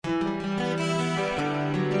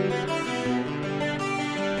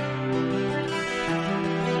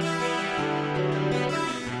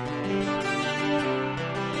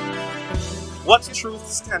What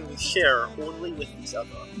truths can we share only with each other?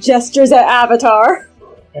 Gestures at Avatar.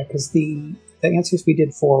 Yeah, because the answers we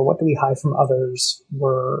did for what do we hide from others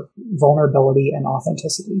were vulnerability and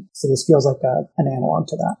authenticity. So this feels like an analog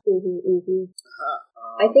to that.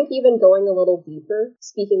 I think even going a little deeper,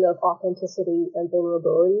 speaking of authenticity and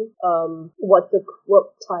vulnerability, what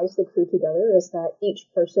ties the crew together is that each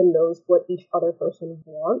person knows what each other person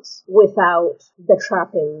wants without the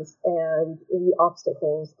trappings and the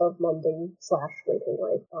obstacles of mundane/waking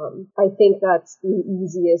life. I think that's the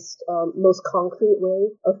easiest, most concrete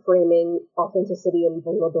way of framing authenticity and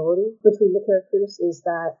vulnerability between the characters is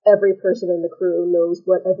that every person in the crew knows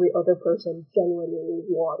what every other person genuinely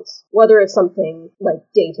wants. Whether it's something like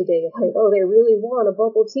day-to-day, like, oh, they really want a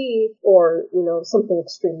bubble tea, or, something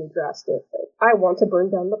extremely drastic, like, I want to burn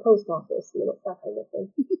down the post office, that kind of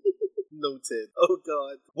thing. Noted. Oh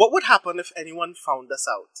god. What would happen if anyone found us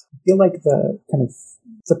out? I feel like the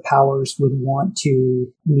powers would want to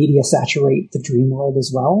media saturate the dream world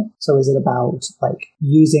as well. So is it about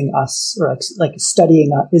using us or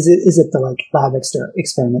studying us? Is it the lab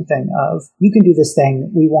experiment thing of you can do this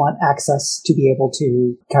thing? We want access to be able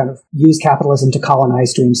to kind of use capitalism to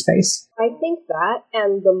colonize dream space. I think that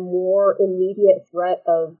and the more immediate threat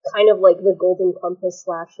of kind of like the Golden Compass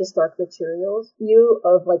 / His Dark Materials view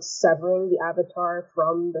of severing the avatar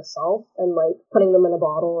from the self and putting them in a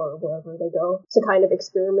bottle or wherever they go to kind of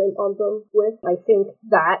experiment on them with. I think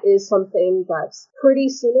that is something that's pretty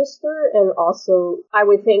sinister and also, I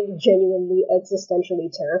would think, genuinely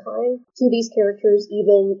existentially terrifying to these characters,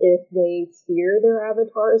 even if they fear their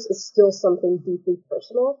avatars. It's still something deeply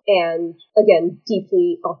personal and, again,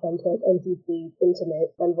 deeply authentic and deeply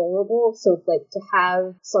intimate and vulnerable. So, to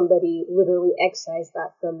have somebody literally excise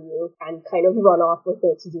that from you and kind of run off with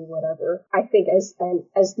it to do whatever, I think as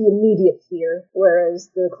the immediate fear,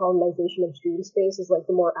 whereas the colonization of dream space is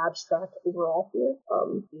the more abstract overall fear.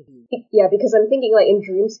 Yeah, because I'm thinking in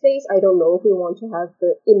dream space, I don't know if we want to have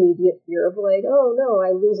the immediate fear of oh no,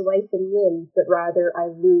 I lose life and limb, but rather I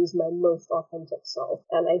lose my most authentic self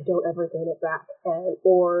and I don't ever gain it back.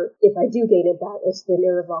 Or if I do gain it back, it's been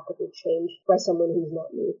irrevocably changed by someone who's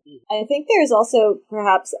not me. I think there's also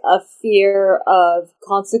perhaps a fear of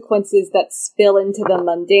consequences that spill into the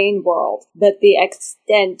mundane world, but the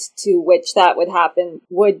extent to which that would happen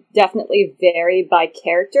would definitely vary by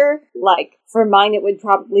character. For mine, it would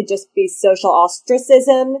probably just be social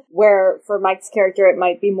ostracism, where for Mike's character, it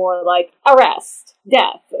might be more arrest,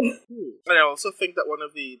 death. And I also think that one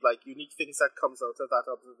of the unique things that comes out of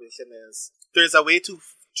that observation is there's a way to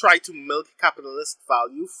try to milk capitalist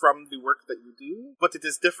value from the work that you do, but it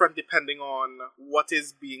is different depending on what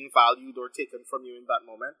is being valued or taken from you in that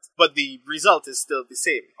moment. But the result is still the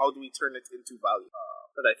same. How do we turn it into value?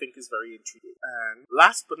 That I think is very intriguing. And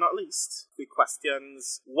last but not least, the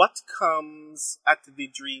questions: what comes at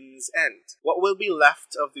the dream's end? What will be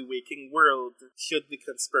left of the waking world should the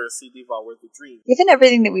conspiracy devour the dream? Given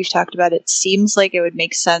everything that we've talked about, it seems like it would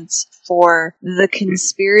make sense for the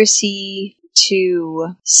conspiracy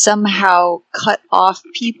to somehow cut off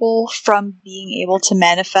people from being able to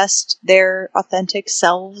manifest their authentic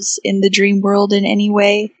selves in the dream world in any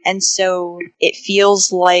way. And so it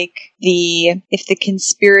feels like if the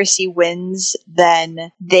conspiracy wins,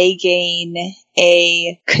 then they gain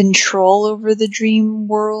a control over the dream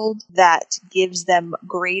world that gives them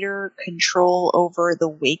greater control over the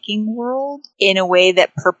waking world in a way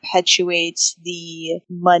that perpetuates the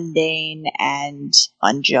mundane and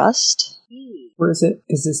unjust. Or is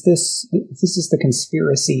this the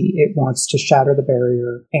conspiracy? It wants to shatter the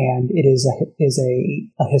barrier, and it is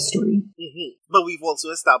a history. Mm-hmm. But we've also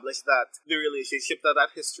established that the relationship that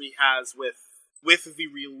history has with the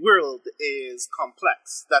real world is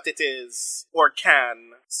complex, that it is or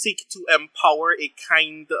can seek to empower a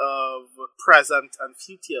kind of present and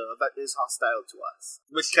future that is hostile to us,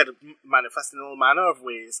 which can manifest in all manner of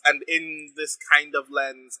ways. And in this kind of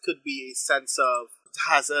lens could be a sense of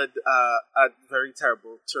hazard, a very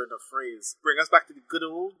terrible turn of phrase. Bring us back to the good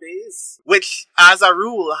old days, which, as a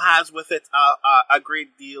rule, has with it a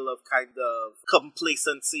great deal of kind of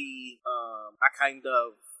complacency, a kind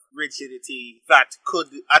of rigidity that could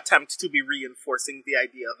attempt to be reinforcing the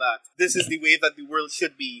idea that this is the way that the world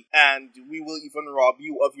should be, and we will even rob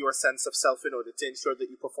you of your sense of self in order to ensure that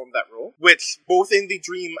you perform that role, which both in the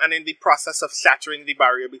dream and in the process of shattering the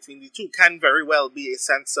barrier between the two can very well be a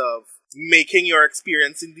sense of making your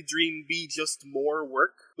experience in the dream be just more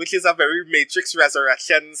work, which is a very Matrix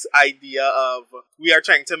Resurrections idea of we are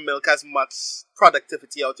trying to milk as much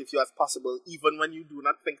productivity out of you as possible, even when you do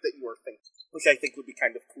not think that you are thinking, which I think would be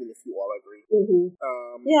kind of cool if you all agree.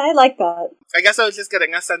 Mm-hmm. Yeah, I like that. I guess I was just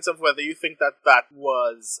getting a sense of whether you think that that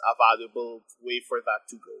was a valuable way for that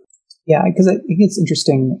to go. Yeah, because I think it's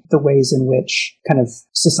interesting the ways in which kind of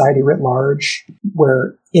society writ large,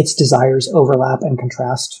 where its desires overlap and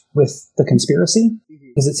contrast with the conspiracy.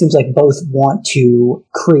 Because it seems like both want to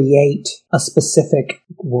create a specific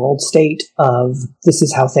world state of this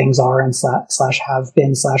is how things are and slash have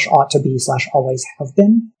been slash ought to be slash always have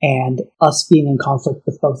been. And us being in conflict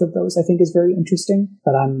with both of those, I think, is very interesting.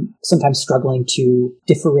 But I'm sometimes struggling to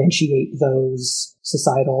differentiate those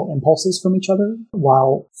societal impulses from each other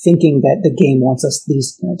while thinking that the game wants us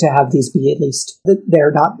to have these be at least,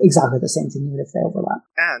 they're not exactly the same thing even if they overlap.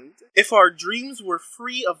 And if our dreams were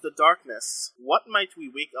free of the darkness, what might we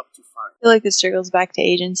wake up to find? I feel like this circles back to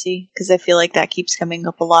agency, because I feel like that keeps coming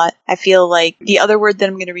up a lot. I feel like the other word that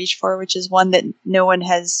I'm going to reach for, which is one that no one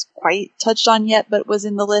has quite touched on yet but was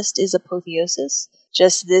in the list, is apotheosis.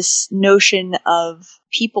 Just this notion of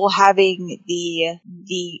people having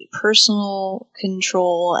the personal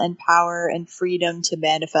control and power and freedom to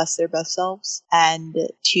manifest their best selves and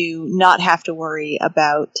to not have to worry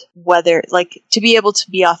about whether, like, to be able to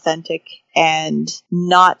be authentic and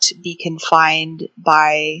not be confined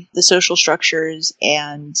by the social structures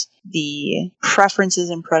and the preferences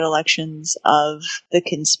and predilections of the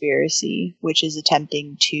conspiracy, which is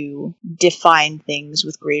attempting to define things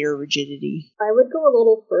with greater rigidity. I would go a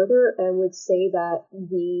little further and would say that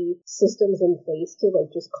the systems in place to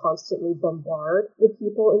just constantly bombard the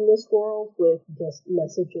people in this world with just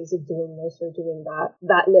messages of doing this or doing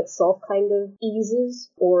that in itself kind of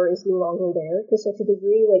eases or is no longer there to such a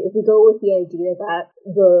degree. If we go with the idea that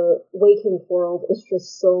the waking world is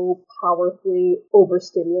just so powerfully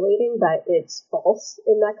overstimulating that it's false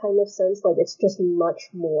in that kind of sense, it's just much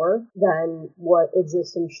more than what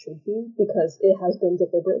existence should be because it has been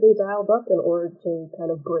deliberately dialed up in order to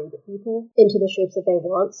kind of break people into the shapes that they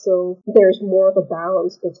want. So there's more of a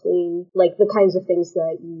balance between the kinds of things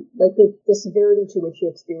that you the severity to which you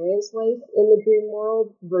experience life in the dream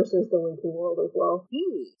world versus the waking world as well.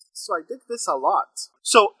 So I dig this a lot.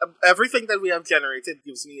 So everything that we have generated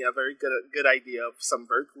gives me a very good idea of some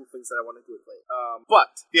very cool things that I want to do with it.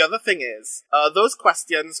 But the other thing is, those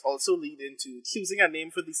questions also lead into choosing a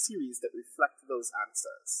name for the series that reflect those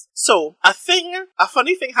answers. So a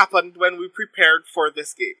funny thing happened when we prepared for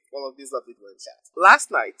this game. All of these lovely people in chat.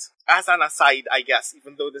 Last night, as an aside, I guess,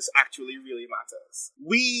 even though this actually really matters,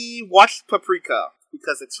 we watched Paprika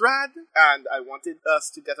because it's rad, and I wanted us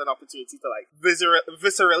to get an opportunity to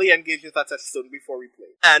viscerally engage with that touchstone before we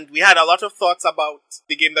play. And we had a lot of thoughts about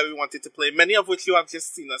the game that we wanted to play, many of which you have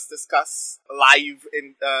just seen us discuss live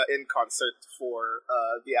in concert for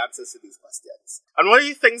the answers to these questions. And one of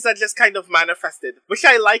the things that just kind of manifested, which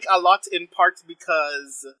I like a lot in part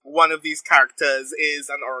because one of these characters is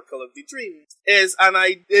an Oracle of the Dream, is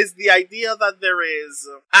the idea that there is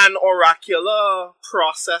an oracular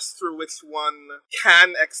process through which one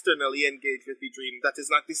can externally engage with the dream that is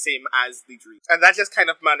not the same as the dream. And that just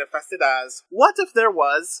kind of manifested as, what if there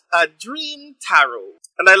was a dream tarot?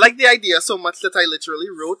 And I like the idea so much that I literally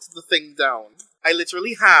wrote the thing down. I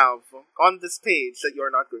literally have, on this page that you're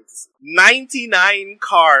not going to see, 99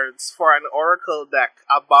 cards for an Oracle deck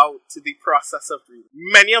about the process of dreaming.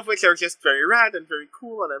 Many of which are just very rad and very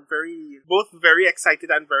cool, and I'm both very excited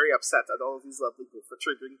and very upset at all of these lovely people for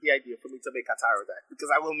triggering the idea for me to make a tarot deck, because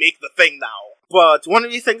I will make the thing now. But one of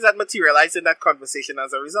the things that materialized in that conversation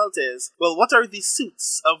as a result is, well, what are the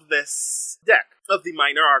suits of this deck? Of the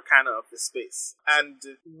minor arcana of this space. And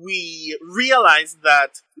we realized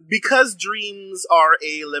that because dreams are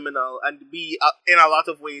aliminal and be in a lot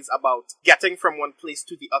of ways about getting from one place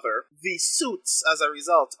to the other, the suits as a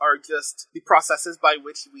result are just the processes by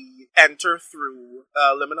which we enter through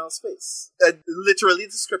liminal space. Literally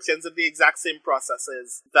descriptions of the exact same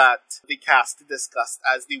processes that the cast discussed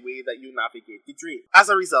as the way that you navigate the dream. As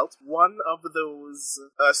a result, one of those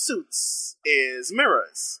suits is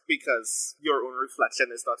mirrors, because your own reflection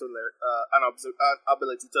is not only an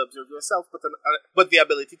ability to observe yourself, but the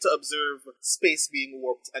ability to observe space being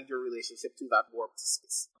warped and your relationship to that warped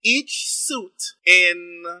space. Each suit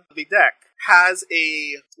in the deck has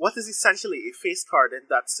what is essentially a face card in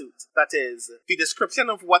that suit. That is the description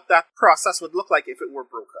of what that process would look like if it were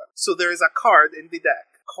broken. So there is a card in the deck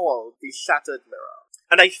called the Shattered Mirror.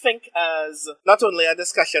 And I think as not only a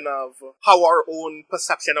discussion of how our own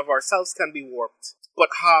perception of ourselves can be warped, but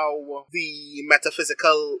how the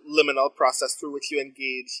metaphysical liminal process through which you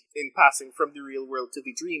engage in passing from the real world to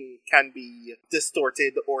the dream can be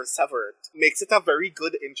distorted or severed. Makes it a very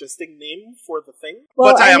good, interesting name for the thing.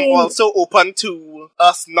 Well, but I am mean, also open to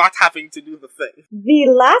us not having to do the thing.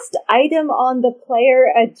 The last item on the player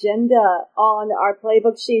agenda on our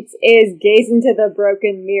playbook sheets is gaze into the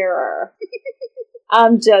broken mirror.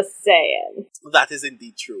 I'm just saying. That is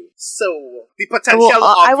indeed true. So, the potential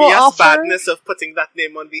obvious badness of putting that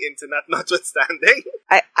name on the internet notwithstanding.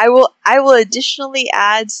 I will additionally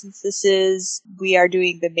add, since we are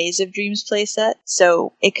doing the Maze of Dreams playset,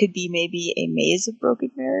 so it could be maybe a Maze of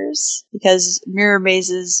Broken Mirrors, because mirror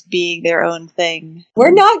mazes being their own thing.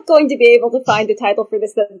 We're not going to be able to find a title for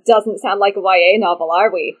this that doesn't sound like a YA novel,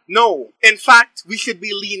 are we? No. In fact, we should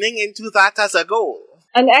be leaning into that as a goal.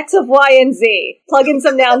 An X of Y and Z. Plug in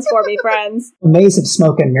some nouns for me, friends. A Maze of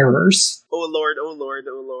Smoke and Mirrors. Oh lord, oh lord,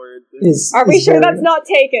 oh lord. Are we sure that's not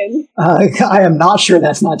taken? I am not sure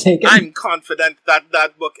that's not taken. I'm confident that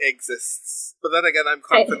that book exists. But then again, I'm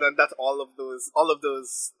confident that all of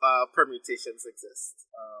those permutations exist.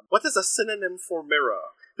 What is a synonym for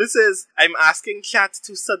mirror? This is, I'm asking chat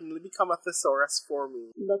to suddenly become a thesaurus for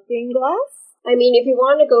me. Looking glass? I mean, if you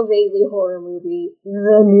want to go vaguely horror movie,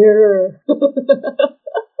 The Mirror.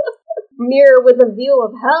 Mirror with a view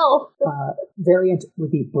of hell. Variant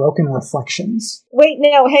would be Broken Reflections. Wait,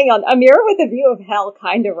 no, hang on. A mirror with a view of hell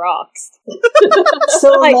kind of rocks.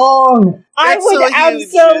 So long! I would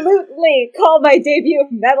absolutely call my debut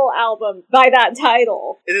metal album by that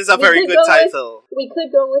title. It is a very good title. We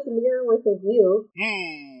could go with Mirror with a View.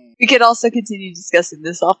 We could also continue discussing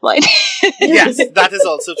this offline. Yes, that is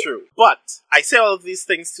also true. But I say all of these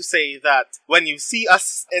things to say that when you see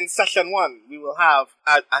us in session 1, we will have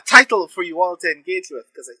a title for you all to engage with,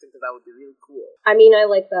 because I think that would be really cool. I mean, I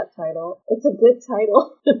like that title. It's a good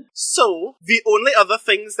title. So, the only other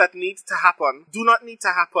things that need to happen do not need to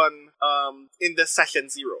happen in the session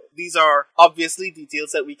 0. These are obviously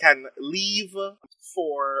details that we can leave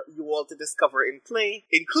for you all to discover in play,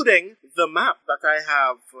 including the map that I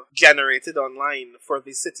have generated online for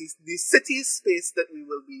the city space that we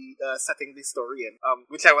will be setting the story in,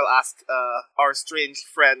 which I will ask our strange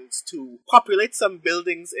friends to populate some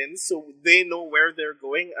buildings in so they know where they're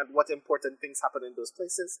going and what important things happen in those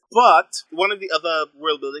places. But one of the other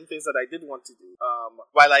world building things that I did want to do,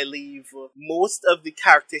 while I leave most of the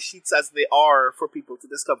character sheets as they are for people to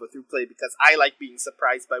discover through play, because I like being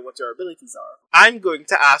surprised by what your abilities are, I'm going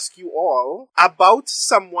to ask you all about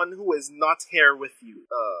someone who is not here with you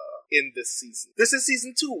in this season. This is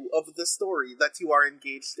season 2 of the story that you are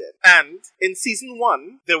engaged in. And in season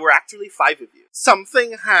 1, there were actually 5 of you.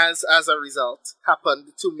 Something has, as a result,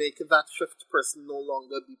 happened to make that 5th person no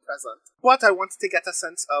longer be present. But I wanted to get a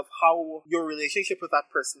sense of how your relationship with that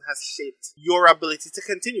person has shaped your ability to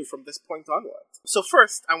continue from this point onward. So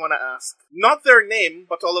first, I want to ask, not their name,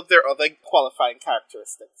 but all of their other qualifying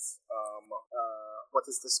characteristics. What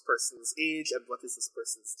is this person's age and what is this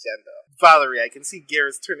person's gender? Valerie, I can see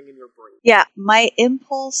gears turning in your brain. Yeah, my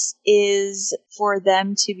impulse is for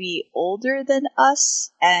them to be older than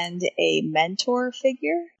us and a mentor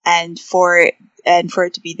figure, and for it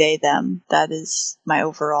to be they, them. That is my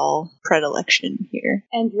overall predilection here.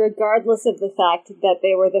 And regardless of the fact that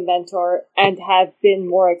they were the mentor and have been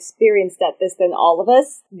more experienced at this than all of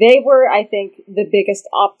us, they were, I think, the biggest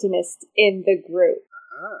optimist in the group.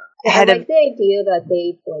 I like the idea that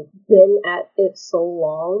they've been at it so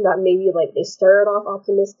long that maybe they started off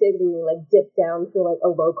optimistic and they dipped down to a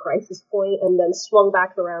low crisis point and then swung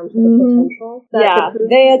back around to the potential.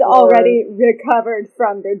 They had already recovered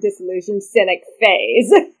from their disillusioned cynic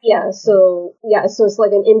phase. So it's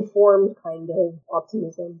like an informed kind of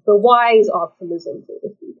optimism, the wise optimism, so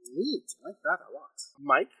to speak. Neat, I like that a lot.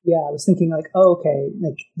 Mike? Yeah, I was thinking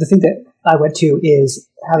the thing that I went to is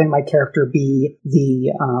having my character be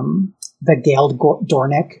the Gail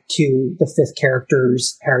Dornick to the 5th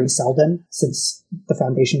character's Harry Seldon, since the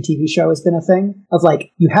Foundation TV show has been a thing. Of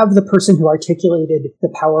you have the person who articulated the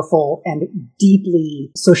powerful and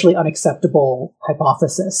deeply socially unacceptable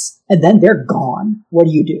hypothesis, and then they're gone. What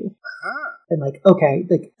do you do? And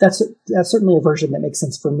that's certainly a version that makes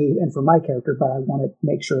sense for me and for my character, but I want to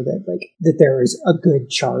make sure that that there is a good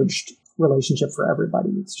charged relationship for everybody.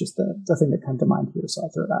 It's just the thing that came to mind here, so I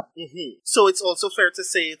threw it out. So it's also fair to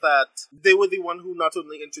say that they were the one who not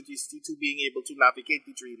only introduced you to being able to navigate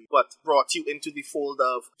the dream, but brought you into the fold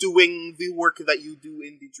of doing the work that you do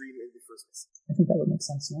in the dream in the first place. I think that would make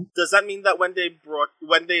sense, yeah. Does that mean that when they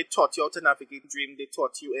taught you how to navigate the dream, they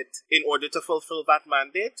taught you it in order to fulfill that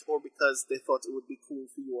mandate, or because they thought it would be cool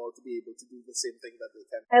for you all to be able to do the same thing that they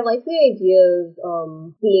can? I like the idea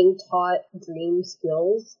of being taught dream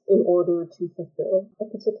skills in order to fulfill a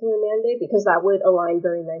particular mandate, because that would align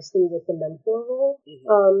very nicely with the mentor role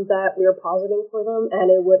that we are positing for them,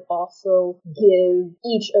 and it would also give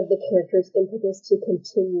each of the characters impetus to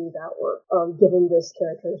continue that work, given this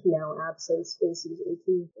character's now absence in season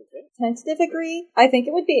 2. Okay. Tentative agree. I think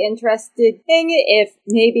it would be interesting if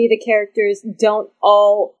maybe the characters don't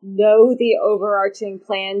all know the overarching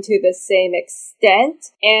plan to the same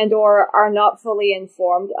extent, and or are not fully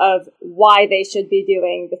informed of why they should be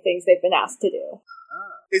doing the things they've been asked to do.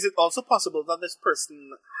 Is it also possible that this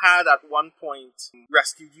person had at one point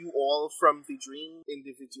rescued you all from the dream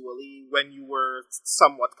individually when you were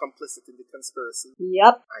somewhat complicit in the conspiracy?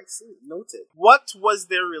 Yep. I see. Noted. What was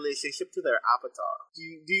their relationship to their avatar?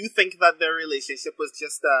 Do you think that their relationship was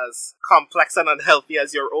just as complex and unhealthy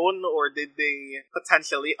as your own, or did they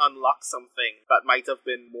potentially unlock something that might have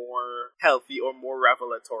been more healthy or more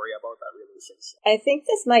revelatory about that relationship? I think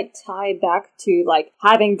this might tie back to,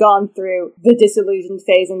 having gone through the disillusioned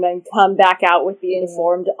phase and then come back out with the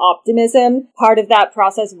informed optimism. Part of that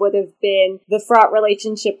process would have been the fraught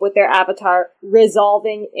relationship with their avatar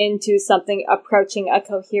resolving into something approaching a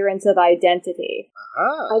coherence of identity.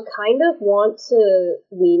 I kind of want to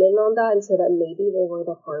lean in on that and say that maybe they were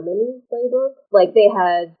the Harmony playbook. Like, they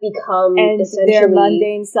had become and essentially... their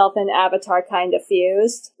mundane self and avatar kind of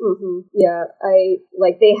fused. Yeah,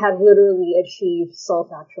 they had literally achieved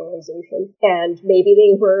self-actualization. And maybe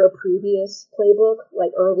they were a previous playbook,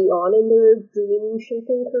 early on in their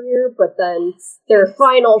dream-shaping career, but then their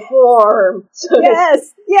final form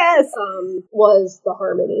was the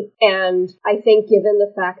Harmony. And I think given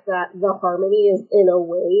the fact that the Harmony is in a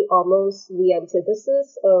way almost the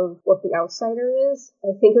antithesis of what the Outsider is,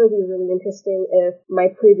 I think it would be really interesting if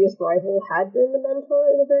my previous rival had been the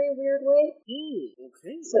mentor in a very weird way.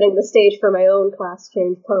 Okay. Setting the stage for my own class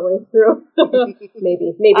change partway through.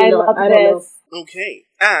 maybe I not. love I don't know. this. Okay,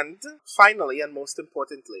 and finally, and most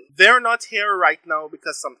importantly, they're not here right now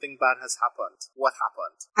because something bad has happened. What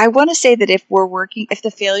happened? I want to say that if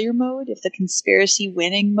the failure mode, if the conspiracy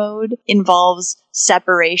winning mode involves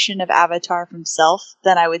separation of avatar from self,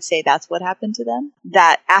 then I would say that's what happened to them.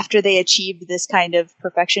 That after they achieved this kind of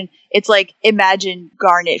perfection, it's like, imagine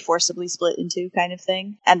Garnet forcibly split in two kind of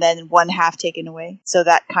thing, and then one half taken away. So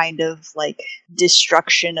that kind of,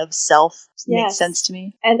 destruction of self makes sense to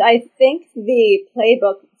me. And I think the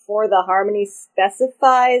playbook for the Harmony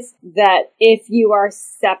specifies that if you are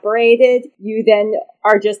separated, you then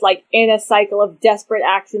are just in a cycle of desperate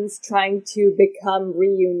actions trying to become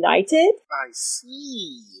reunited. I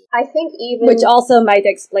see. I think even... Which also might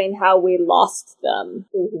explain how we lost them.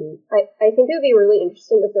 I think it would be really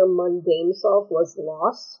interesting if their mundane self was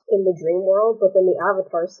lost in the dream world, but then the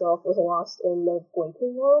avatar self was lost in the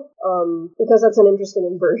waking world. Because that's an interesting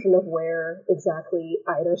inversion of where exactly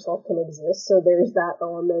either self can exist. So there's that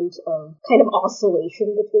element of kind of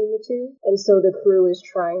oscillation between the two. And so the crew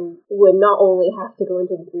would not only have to go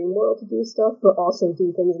into the dream world to do stuff, but also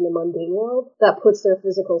do things in the mundane world that puts their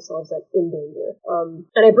physical selves in danger.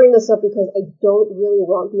 And I bring this up because I don't really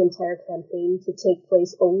want the entire campaign to take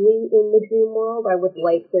place only in the dream world. I would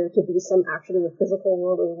like there to be some action in the physical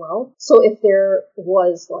world as well. So if there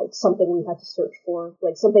was something we had to search for,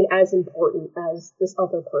 something as important as this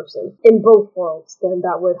other person in both worlds, then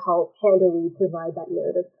that would help handily provide that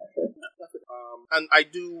narrative pressure. And I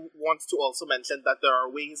do want to also mention that there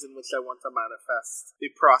are ways in which I want to manifest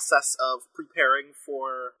the process of preparing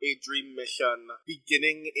for a dream mission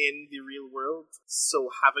beginning in the real world.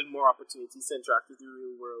 So having more opportunities to interact with the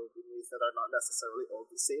real world in ways that are not necessarily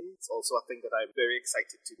all the same is also a thing that I'm very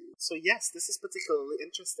excited to do. So yes, this is particularly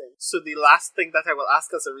interesting. So the last thing that I will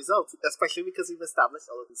ask as a result, especially because we've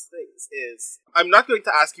established all of these things, is I'm not going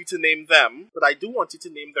to ask you to name them, but I do want you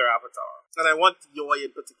to name their avatar. And I want Yoy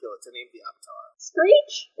in particular to name the avatar.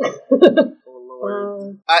 Screech? Oh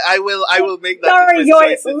lord. I will make that Sorry,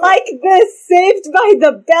 Yoy, like this Saved by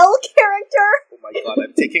the Bell character? Oh my god,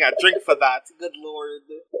 I'm taking a drink for that. Good lord.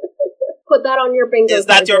 Put that on your bingo Is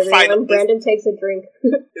that your final... When Brandon takes a drink.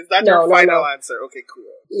 Is that your final answer? Okay, cool.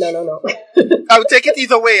 No. I'll take it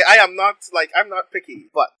either way. I'm not picky,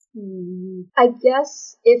 but I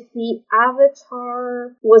guess if the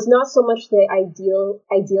avatar was not so much the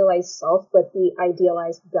idealized self, but the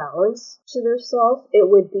idealized balance to their self, it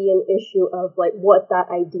would be an issue of like what that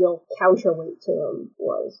ideal counterweight to them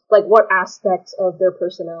was. Like what aspect of their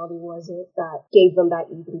personality was it that gave them that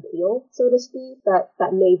even keel, so to speak,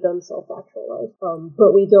 that made them self-actualized.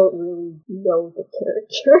 But we don't really know the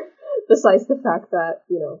character. Besides the fact that,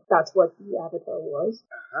 that's what the avatar was.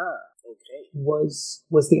 Okay. Was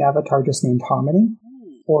the avatar just named Harmony?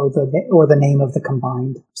 Or the name of the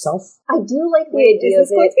combined self? I do like the Wait, idea is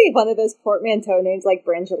this of going it. to be one of those portmanteau names like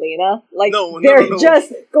Brangelina? Like, No, they're no.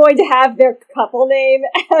 just going to have their couple name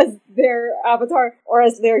as their avatar or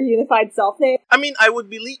as their unified self name? I mean,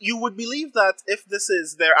 you would believe that if this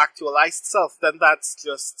is their actualized self, then that's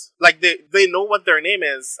just, like, they know what their name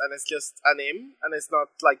is, and it's just a name, and it's not,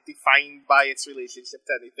 like, defined by its relationship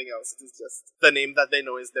to anything else. It is just the name that they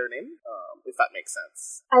know is their name, if that makes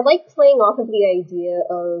sense. I like playing off of the idea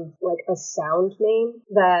of, like, a sound name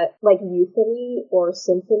that, like, euphony or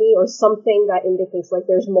symphony or something that indicates, like,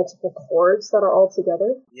 there's multiple chords that are all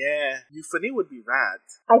together. Yeah, euphony would be rad.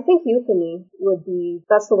 I think euphony would be,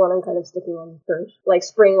 that's the one I'm kind of sticking on first. Like,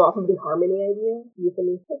 springing off of the harmony idea,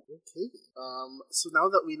 euphony. Okay. So now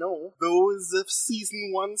that we know those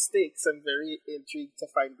season 1 stakes, I'm very intrigued to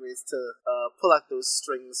find ways to pull out those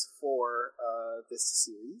strings for this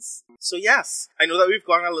series. So yes, I know that we've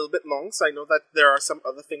gone a little bit long, so I know that there are some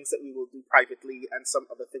other things that we will do privately and some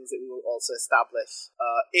other things that we will also establish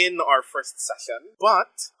in our first session.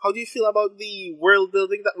 But how do you feel about the world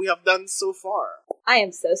building that we have done so far? I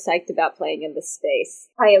am so psyched about playing in this space.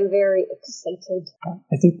 I am very excited.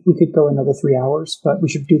 I think we could go another 3 hours, but we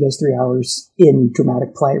should do those 3 hours in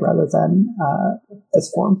dramatic play rather than this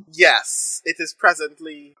form. Yes, it is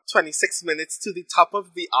presently 26 minutes to the top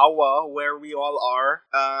of the hour where we all are,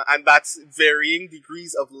 and that's varying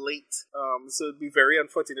degrees of late. So it'd be very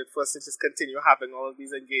unfortunate for us to just continue having all of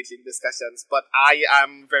these engaging discussions. But I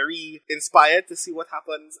am very inspired to see what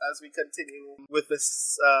happens as we continue with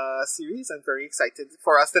this series. I'm very excited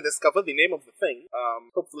for us to discover the name of the thing.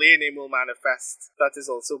 Hopefully a name will manifest that is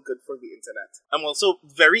also good for the internet. I'm also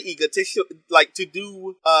very eager to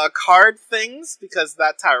do card things, because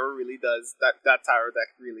that tarot really does, that tarot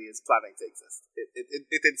deck really is planning to exist.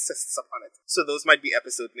 It insists upon it. So those might be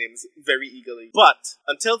episode names very eagerly. But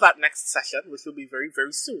until that next session, which will be very,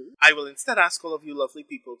 very soon, I will instead ask all of you lovely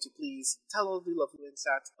people to please tell all of the lovely in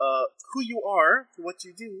chat who you are, what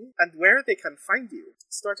you do, and where they can find you.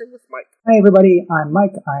 Starting with Mike. Hi everybody, I'm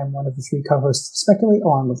Mike. I'm one of the 3 co-hosts of Speculate,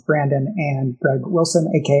 along with Brandon and Greg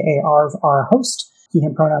Wilson, aka Arv, our host. He,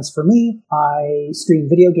 him pronouns for me. I stream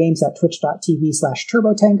video games at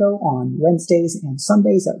twitch.tv/TurboTango on Wednesdays and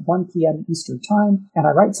Sundays at 1 p.m. Eastern Time, and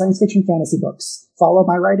I write science fiction fantasy books. Follow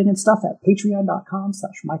my writing and stuff at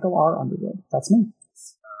patreon.com/Michael R. Underwood. That's me.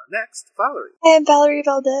 Next, Valerie. I am Valerie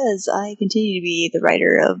Valdez. I continue to be the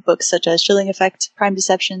writer of books such as Chilling Effect, Prime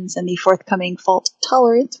Deceptions, and the forthcoming Fault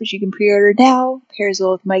Tolerance, which you can pre-order now. Pairs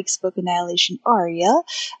well with Mike's book Annihilation Aria.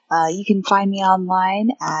 You can find me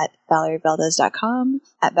online at ValerieValdez.com,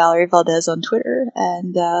 at Valerie Valdez on Twitter,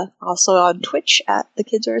 and also on Twitch at The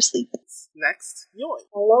Kids Are Asleep. Next, Yoi.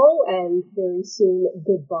 Hello, and very soon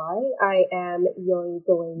goodbye. I am Yoi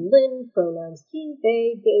Gawain Lin, pronouns he,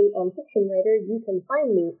 they, game, and fiction writer. You can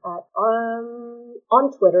find me at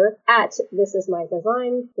on Twitter at This Is My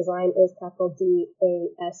Design. Design is capital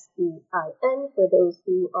DASEIN for those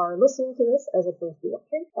who are listening to this as opposed to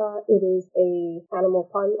watching. It is a animal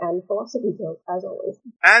pun and philosophy joke, as always.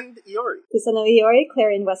 And Yori. Kusano Iori,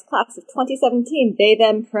 Clarion West class of 2017, they,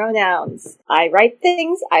 them pronouns. I write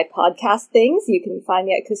things, I podcast things. You can find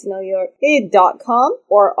me at kusanoiori.com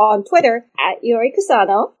or on Twitter at Iori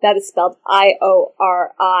Kusano. That is spelled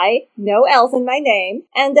I-O-R-I. No L's in my name.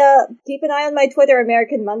 And keep an eye on my Twitter,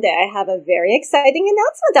 American Monday. I have a very exciting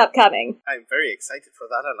announcement upcoming. I'm very excited for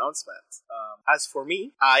that announcement. As for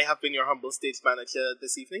me, I have been your humble stage manager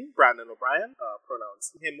this evening, Brandon O'Brien,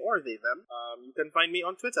 pronouns him or they, them. You can find me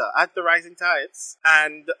on Twitter at The Rising Tides,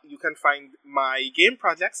 and you can find my game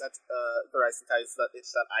projects at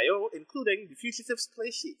therisingtides.itch.io, including the Fugitives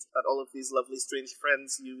Playsheet that all of these lovely strange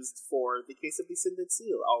friends used for The Case of the Sinded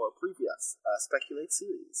Seal, our previous Speculate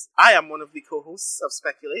series. I am one of the co-hosts of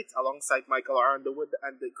Speculate, alongside Michael R. Underwood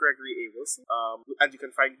and Gregory A. Wilson, and you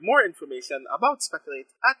can find more information about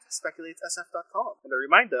Speculate at speculatesf.com. And a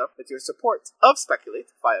reminder that your support of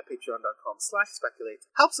Speculate via patreon.com/speculate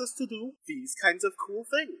helps us to do these kinds of cool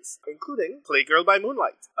things, including Playgirl by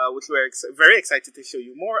Moonlight, which we're very excited to show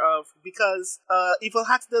you more of, because Evil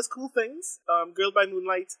Hat does cool things things. Girl by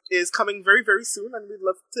Moonlight is coming very, very soon, and we'd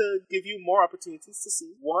love to give you more opportunities to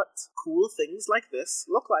see what cool things like this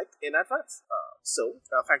look like in advance. So,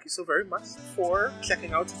 thank you so very much for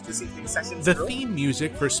checking out this evening's session. The theme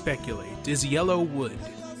music for Speculate is Yellow Wood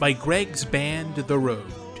by Greg's band The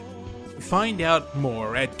Road. Find out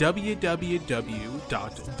more at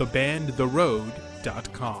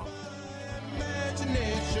www.thebandtheroad.com.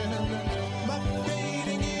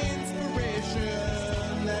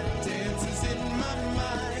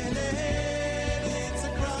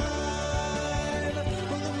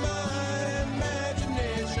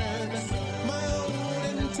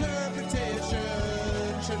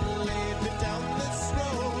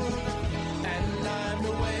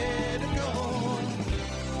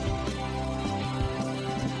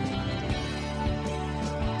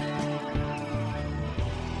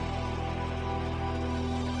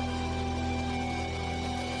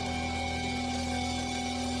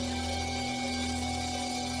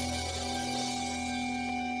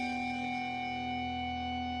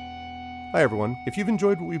 Hi everyone. If you've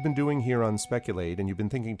enjoyed what we've been doing here on Speculate and you've been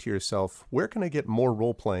thinking to yourself, where can I get more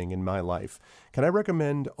role-playing in my life? Can I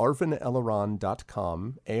recommend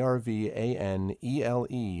arvaneleron.com,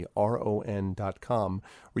 ARVANELERON.com,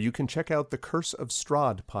 where you can check out the Curse of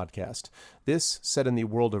Strahd podcast. This, set in the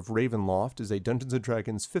world of Ravenloft, is a Dungeons &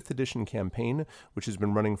 Dragons 5th edition campaign, which has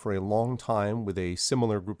been running for a long time with a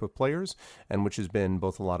similar group of players, and which has been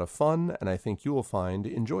both a lot of fun and I think you will find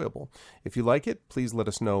enjoyable. If you like it, please let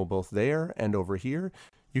us know both there and over here.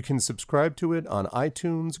 You can subscribe to it on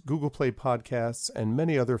iTunes, Google Play Podcasts, and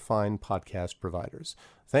many other fine podcast providers.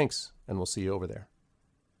 Thanks, and we'll see you over there.